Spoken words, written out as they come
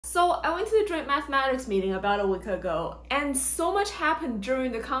So I went to the joint mathematics meeting about a week ago, and so much happened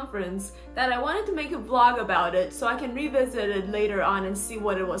during the conference that I wanted to make a vlog about it so I can revisit it later on and see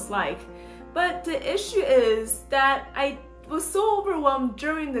what it was like. But the issue is that I was so overwhelmed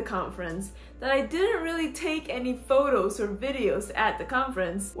during the conference that I didn't really take any photos or videos at the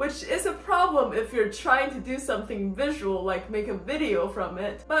conference, which is a problem if you're trying to do something visual like make a video from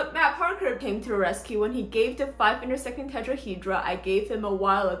it. But Matt Parker came to the rescue when he gave the 5 intersecting tetrahedra I gave him a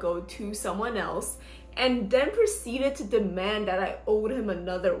while ago to someone else, and then proceeded to demand that I owed him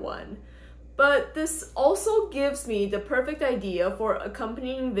another one. But this also gives me the perfect idea for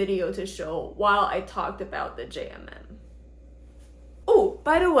accompanying video to show while I talked about the JMM. Oh,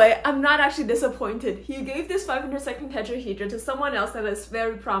 by the way, I'm not actually disappointed. He gave this 5 intersecting tetrahedra to someone else that is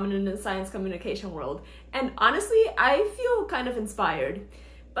very prominent in the science communication world, and honestly, I feel kind of inspired.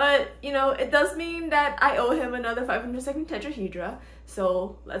 But, you know, it does mean that I owe him another 5 intersecting tetrahedra,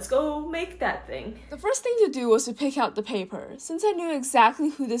 so let's go make that thing. The first thing to do was to pick out the paper. Since I knew exactly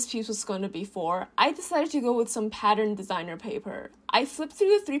who this piece was going to be for, I decided to go with some pattern designer paper. I flipped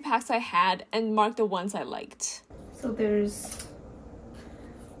through the 3 packs I had and marked the ones I liked. So there's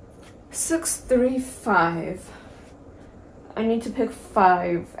 635. I need to pick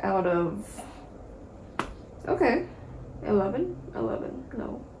 5 out of... Okay. 11?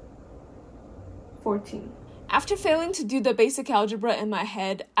 No. 14. After failing to do the basic algebra in my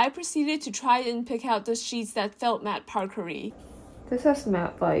head, I proceeded to try and pick out the sheets that felt Matt Parker-y. This has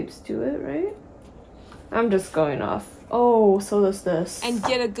matte vibes to it, right? I'm just going off. Oh, so does this. And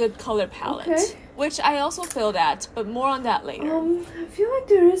get a good color palette. Okay. Which I also failed at, but more on that later. I feel like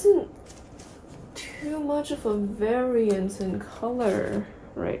there isn't too much of a variance in color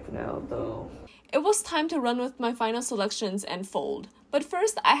right now, though. It was time to run with my final selections and fold. But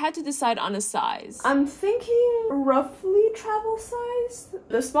first, I had to decide on a size. I'm thinking roughly travel size.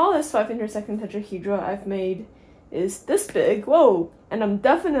 The smallest 5 intersecting tetrahedra I've made is this big. Whoa! And I'm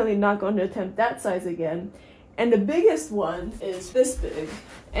definitely not going to attempt that size again. And the biggest one is this big.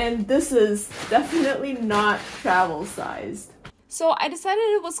 And this is definitely not travel sized. So I decided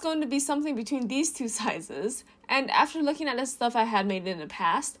it was going to be something between these 2 sizes, and after looking at the stuff I had made in the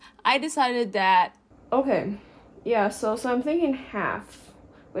past, I decided that... Okay, yeah, so I'm thinking half,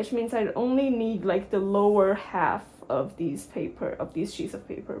 which means I'd only need like the lower half of these sheets of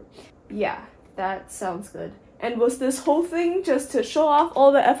paper. Yeah, that sounds good. And was this whole thing just to show off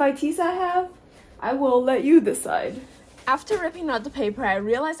all the FITs I have? I will let you decide. After ripping out the paper, I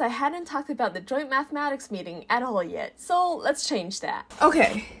realized I hadn't talked about the joint mathematics meeting at all yet, so let's change that.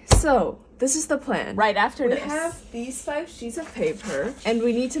 Okay, so this is the plan. Right after this, we have these 5 sheets of paper, and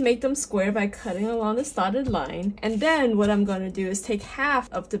we need to make them square by cutting along this dotted line. And then what I'm gonna do is take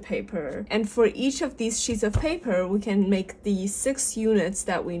half of the paper, and for each of these sheets of paper, we can make the 6 units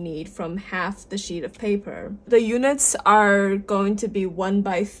that we need from half the sheet of paper. The units are going to be 1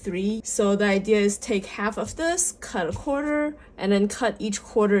 by 3, so the idea is take half of this, cut a quarter, and then cut each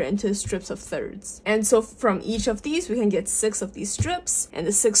quarter into strips of thirds. And so from each of these, we can get 6 of these strips, and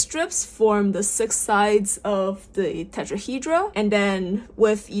the 6 strips form the 6 sides of the tetrahedra. And then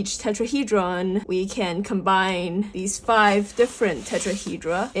with each tetrahedron, we can combine these 5 different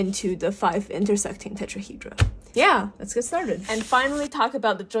tetrahedra into the 5 intersecting tetrahedra. Yeah, let's get started. And finally talk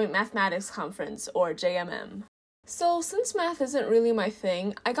about the Joint Mathematics Conference, or JMM. So, since math isn't really my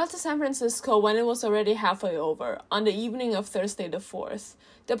thing, I got to San Francisco when it was already halfway over, on the evening of Thursday the 4th.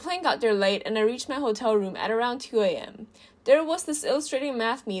 The plane got there late and I reached my hotel room at around 2 a.m. There was this illustrating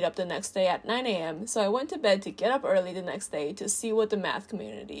math meetup the next day at 9 a.m, so I went to bed to get up early the next day to see what the math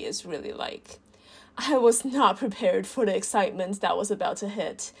community is really like. I was not prepared for the excitement that was about to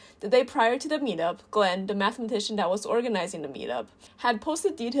hit. The day prior to the meetup, Glenn, the mathematician that was organizing the meetup, had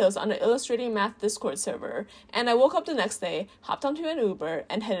posted details on the Illustrating Math Discord server, and I woke up the next day, hopped onto an Uber,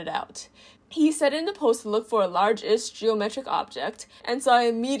 and headed out. He said in the post to look for a large-ish geometric object, and so I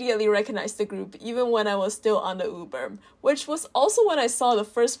immediately recognized the group even when I was still on the Uber, which was also when I saw the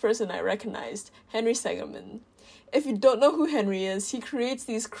first person I recognized, Henry Segerman. If you don't know who Henry is, he creates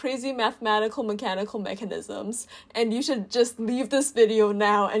these crazy mathematical mechanical mechanisms, and you should just leave this video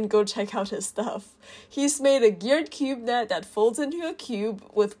now and go check out his stuff. He's made a geared cube net that folds into a cube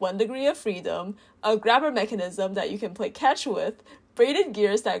with 1 degree of freedom, a grabber mechanism that you can play catch with, braided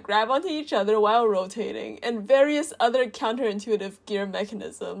gears that grab onto each other while rotating, and various other counterintuitive gear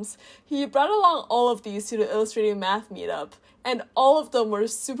mechanisms. He brought along all of these to the Illustrating Math meetup, and all of them were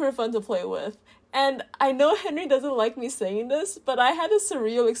super fun to play with. And I know Henry doesn't like me saying this, but I had a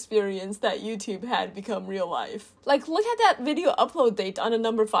surreal experience that YouTube had become real life. Like, look at that video upload date on a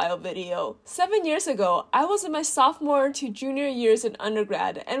number file video. 7 years ago, I was in my sophomore to junior years in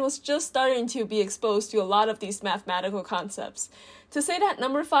undergrad and was just starting to be exposed to a lot of these mathematical concepts. To say that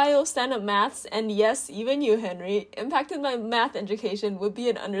number file, stand-up maths, and yes, even you, Henry, impacted my math education would be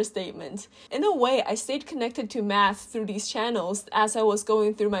an understatement. In a way, I stayed connected to math through these channels as I was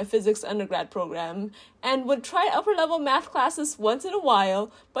going through my physics undergrad program, and would try upper-level math classes once in a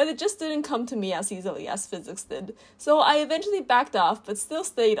while, but it just didn't come to me as easily as physics did. So I eventually backed off, but still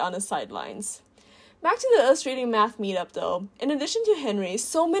stayed on the sidelines. Back to the illustrating math meetup though. In addition to Henry,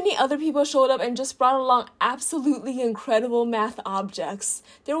 so many other people showed up and just brought along absolutely incredible math objects.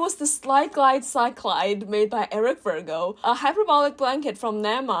 There was the Slide Glide Cyclide made by Eric Virgo, a hyperbolic blanket from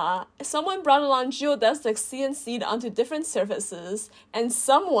Nama, someone brought along geodesics CNC'd onto different surfaces, and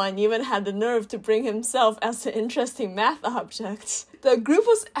someone even had the nerve to bring himself as an interesting math object. The group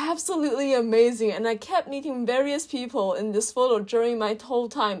was absolutely amazing, and I kept meeting various people in this photo during my whole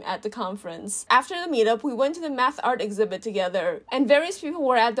time at the conference. After the meetup, we went to the math art exhibit together, and various people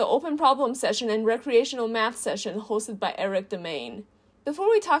were at the open problem session and recreational math session hosted by Eric Demain.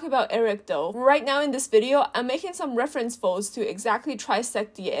 Before we talk about Eric though, right now in this video, I'm making some reference photos to exactly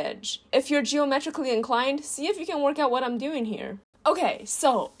trisect the edge. If you're geometrically inclined, see if you can work out what I'm doing here. Okay,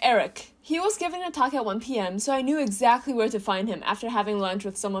 so Eric. He was giving a talk at 1 p.m, so I knew exactly where to find him after having lunch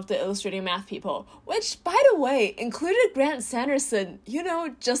with some of the illustrating math people, which, by the way, included Grant Sanderson, you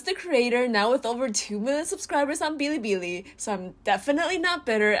know, just the creator, now with over 2 million subscribers on Bilibili, so I'm definitely not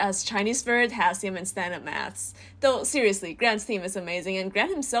bitter as Chinese Veritasium and stand-up maths. Though, seriously, Grant's team is amazing, and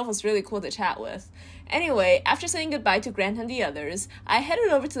Grant himself was really cool to chat with. Anyway, after saying goodbye to Grant and the others, I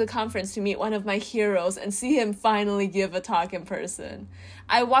headed over to the conference to meet one of my heroes and see him finally give a talk in person.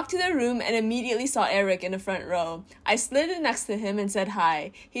 I walked to the room and immediately saw Eric in the front row. I slid in next to him and said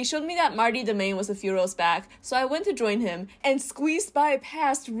hi. He showed me that Marty Demain was a few rows back, so I went to join him and squeezed by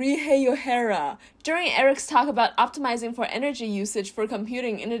past Rihei Yohara. During Eric's talk about optimizing for energy usage for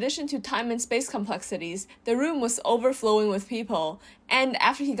computing in addition to time and space complexities, the room was overflowing with people. And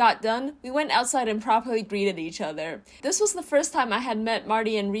after he got done, we went outside and properly greeted each other. This was the first time I had met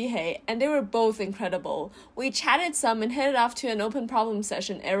Marty and Rihei, and they were both incredible. We chatted some and headed off to an open problem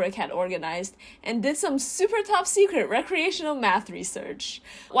session Eric had organized, and did some super top secret recreational math research.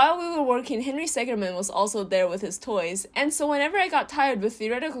 While we were working, Henry Segerman was also there with his toys, and so whenever I got tired with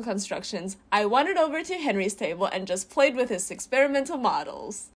theoretical constructions, I wandered over to Henry's table and just played with his experimental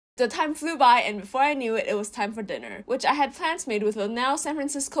models. The time flew by, and before I knew it, it was time for dinner, which I had plans made with a now San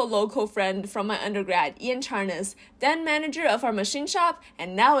Francisco local friend from my undergrad, Ian Charnas, then manager of our machine shop,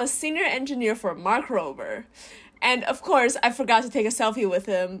 and now a senior engineer for Mark Rober. And of course, I forgot to take a selfie with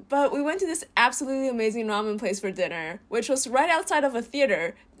him, but we went to this absolutely amazing ramen place for dinner, which was right outside of a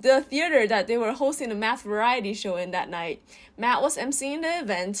theater, the theater that they were hosting a math variety show in that night. Matt was emceeing the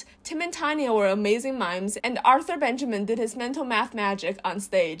event, Tim and Tanya were amazing mimes, and Arthur Benjamin did his mental math magic on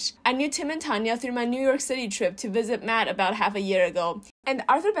stage. I knew Tim and Tanya through my New York City trip to visit Matt about half a year ago. And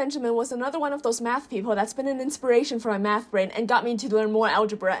Arthur Benjamin was another one of those math people that's been an inspiration for my math brain and got me to learn more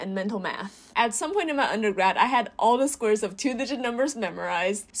algebra and mental math. At some point in my undergrad, I had all the squares of 2-digit numbers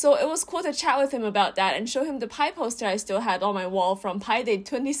memorized, so it was cool to chat with him about that and show him the Pi poster I still had on my wall from Pi Day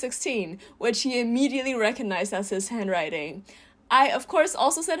 2016, which he immediately recognized as his handwriting. I, of course,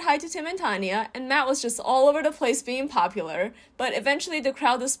 also said hi to Tim and Tanya, and Matt was just all over the place being popular, but eventually the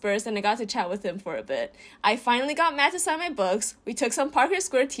crowd dispersed and I got to chat with him for a bit. I finally got Matt to sign my books, we took some Parker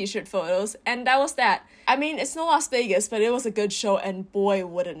Square t-shirt photos, and that was that. I mean, it's no Las Vegas, but it was a good show, and boy,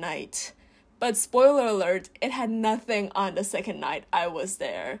 what a night. But spoiler alert, it had nothing on the second night I was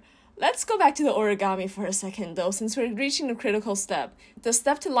there. Let's go back to the origami for a second though, since we're reaching the critical step. The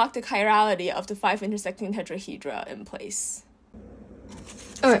step to lock the chirality of the 5 intersecting tetrahedra in place.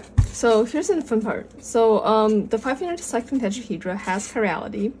 Okay, so here's the fun part. So, the 5 intersecting tetrahedra has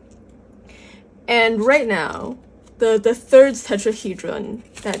chirality. And right now, the third tetrahedron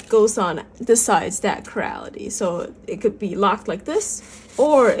that goes on decides that chirality. So it could be locked like this,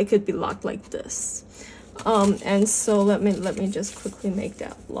 or it could be locked like this. And so let me just quickly make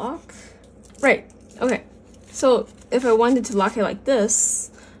that lock. Right, okay. So if I wanted to lock it like this,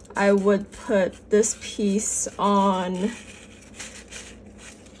 I would put this piece on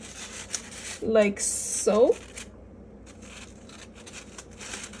like so.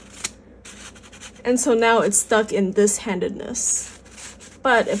 And so now it's stuck in this handedness.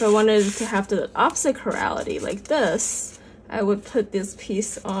 But if I wanted to have the opposite chirality like this, I would put this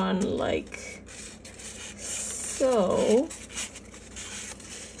piece on like so.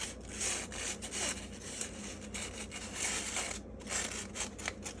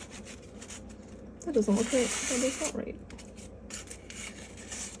 That doesn't look right. That is not right.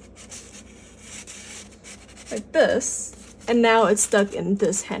 Like this, and now it's stuck in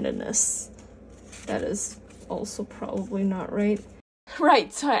this handedness. That is also probably not right.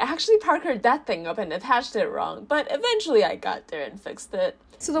 Right, so I actually parkered that thing up and attached it wrong, but eventually I got there and fixed it.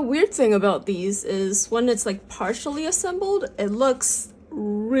 So the weird thing about these is when it's like partially assembled, it looks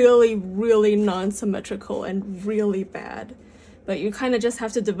really, really non-symmetrical and really bad. But you kind of just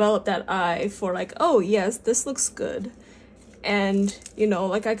have to develop that eye for like, oh yes, this looks good. And, you know,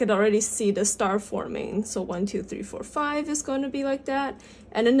 like I could already see the star forming. So 1, 2, 3, 4, 5 is going to be like that.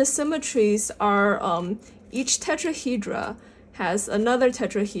 And then the symmetries are each tetrahedra has another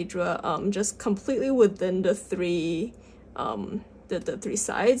tetrahedra just completely within the three the three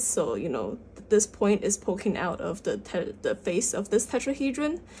sides. So, you know, this point is poking out of the face of this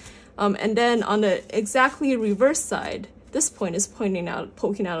tetrahedron. And then on the exactly reverse side, this point is poking out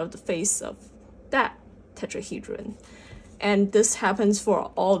of the face of that tetrahedron. And this happens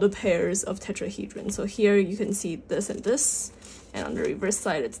for all the pairs of tetrahedrons. So here you can see this and this, and on the reverse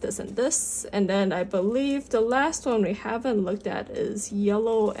side it's this and this. And then I believe the last one we haven't looked at is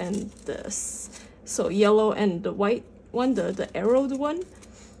yellow and this. So yellow and the white one, the arrowed one,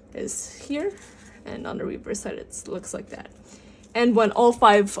 is here, and on the reverse side it looks like that. And when all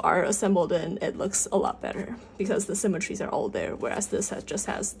 5 are assembled in, it looks a lot better because the symmetries are all there, whereas this just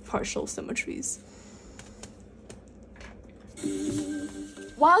has partial symmetries.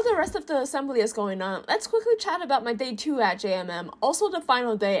 While the rest of the assembly is going on, let's quickly chat about my day 2 at JMM, also the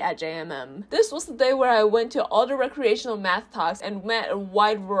final day at JMM. This was the day where I went to all the recreational math talks and met a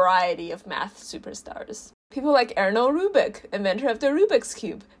wide variety of math superstars. People like Erno Rubik, inventor of the Rubik's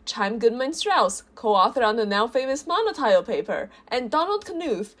Cube, Chaim Goodman-Strauss, co-author on the now famous monotile paper, and Donald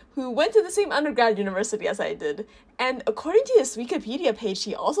Knuth, who went to the same undergrad university as I did. And according to his Wikipedia page,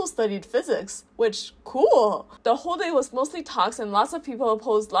 he also studied physics, which, cool! The whole day was mostly talks and lots of people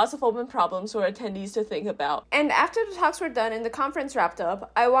posed lots of open problems for attendees to think about. And after the talks were done and the conference wrapped up,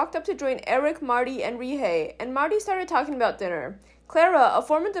 I walked up to join Eric, Marty, and Rihei, and Marty started talking about dinner. Clara, a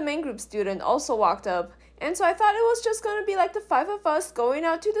former domain group student, also walked up. And so I thought it was just gonna be like the 5 of us going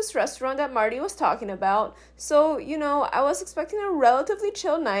out to this restaurant that Marty was talking about. So, you know, I was expecting a relatively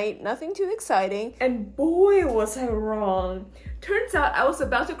chill night, nothing too exciting. And boy, was I wrong. Turns out I was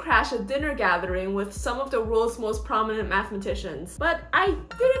about to crash a dinner gathering with some of the world's most prominent mathematicians, but I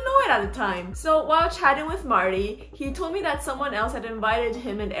didn't know it at the time. So while chatting with Marty, he told me that someone else had invited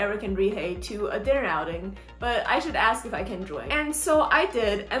him and Eric and Rihei to a dinner outing, but I should ask if I can join. And so I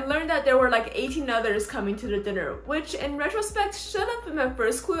did, and learned that there were like 18 others coming to the dinner, which in retrospect should have been my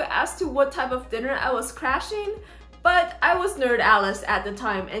first clue as to what type of dinner I was crashing. But I was Nerd Alice at the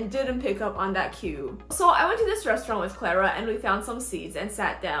time and didn't pick up on that cue. So I went to this restaurant with Clara and we found some seats and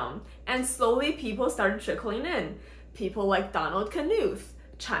sat down. And slowly people started trickling in. People like Donald Knuth,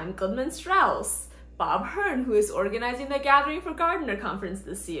 Chaim Goodman-Strauss, Bob Hearn, who is organizing the Gathering for Gardener conference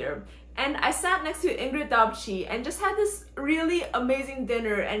this year. And I sat next to Ingrid Dobchi and just had this really amazing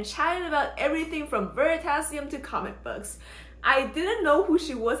dinner and chatted about everything from Veritasium to comic books. I didn't know who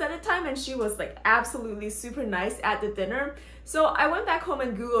she was at the time, and she was like absolutely super nice at the dinner. So I went back home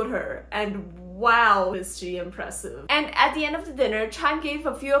and Googled her, and wow, is she impressive. And at the end of the dinner, Chaim gave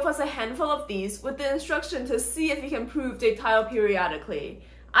a few of us a handful of these with the instruction to see if we can prove they tile periodically.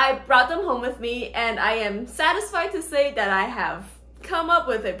 I brought them home with me, and I am satisfied to say that I have come up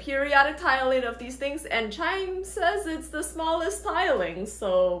with a periodic tiling of these things, and Chaim says it's the smallest tiling,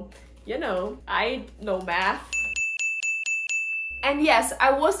 so, you know, I know math. And yes,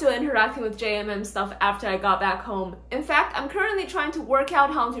 I was still interacting with JMM stuff after I got back home. In fact, I'm currently trying to work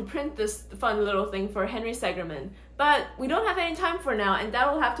out how to print this fun little thing for Henry Segerman. But we don't have any time for now, and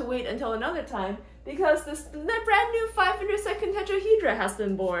that'll have to wait until another time because the brand new 5 intersecting tetrahedra has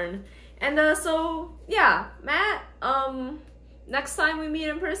been born. And so, yeah, Matt, next time we meet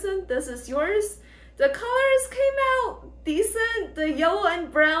in person, this is yours. The colors came out decent. The yellow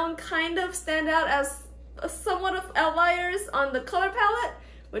and brown kind of stand out as somewhat of outliers on the color palette,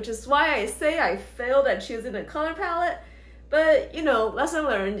 which is why I say I failed at choosing a color palette. But, you know, lesson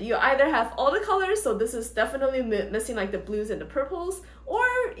learned, you either have all the colors, so this is definitely missing like the blues and the purples, or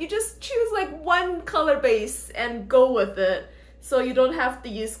you just choose like one color base and go with it, so you don't have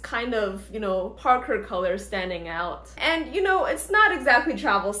these kind of, you know, Parker colors standing out. And, you know, it's not exactly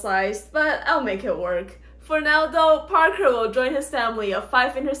travel sized, but I'll make it work. For now though, Parker will join his family of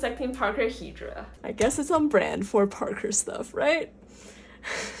 5 intersecting Parkerhedra. I guess it's on brand for Parker stuff, right?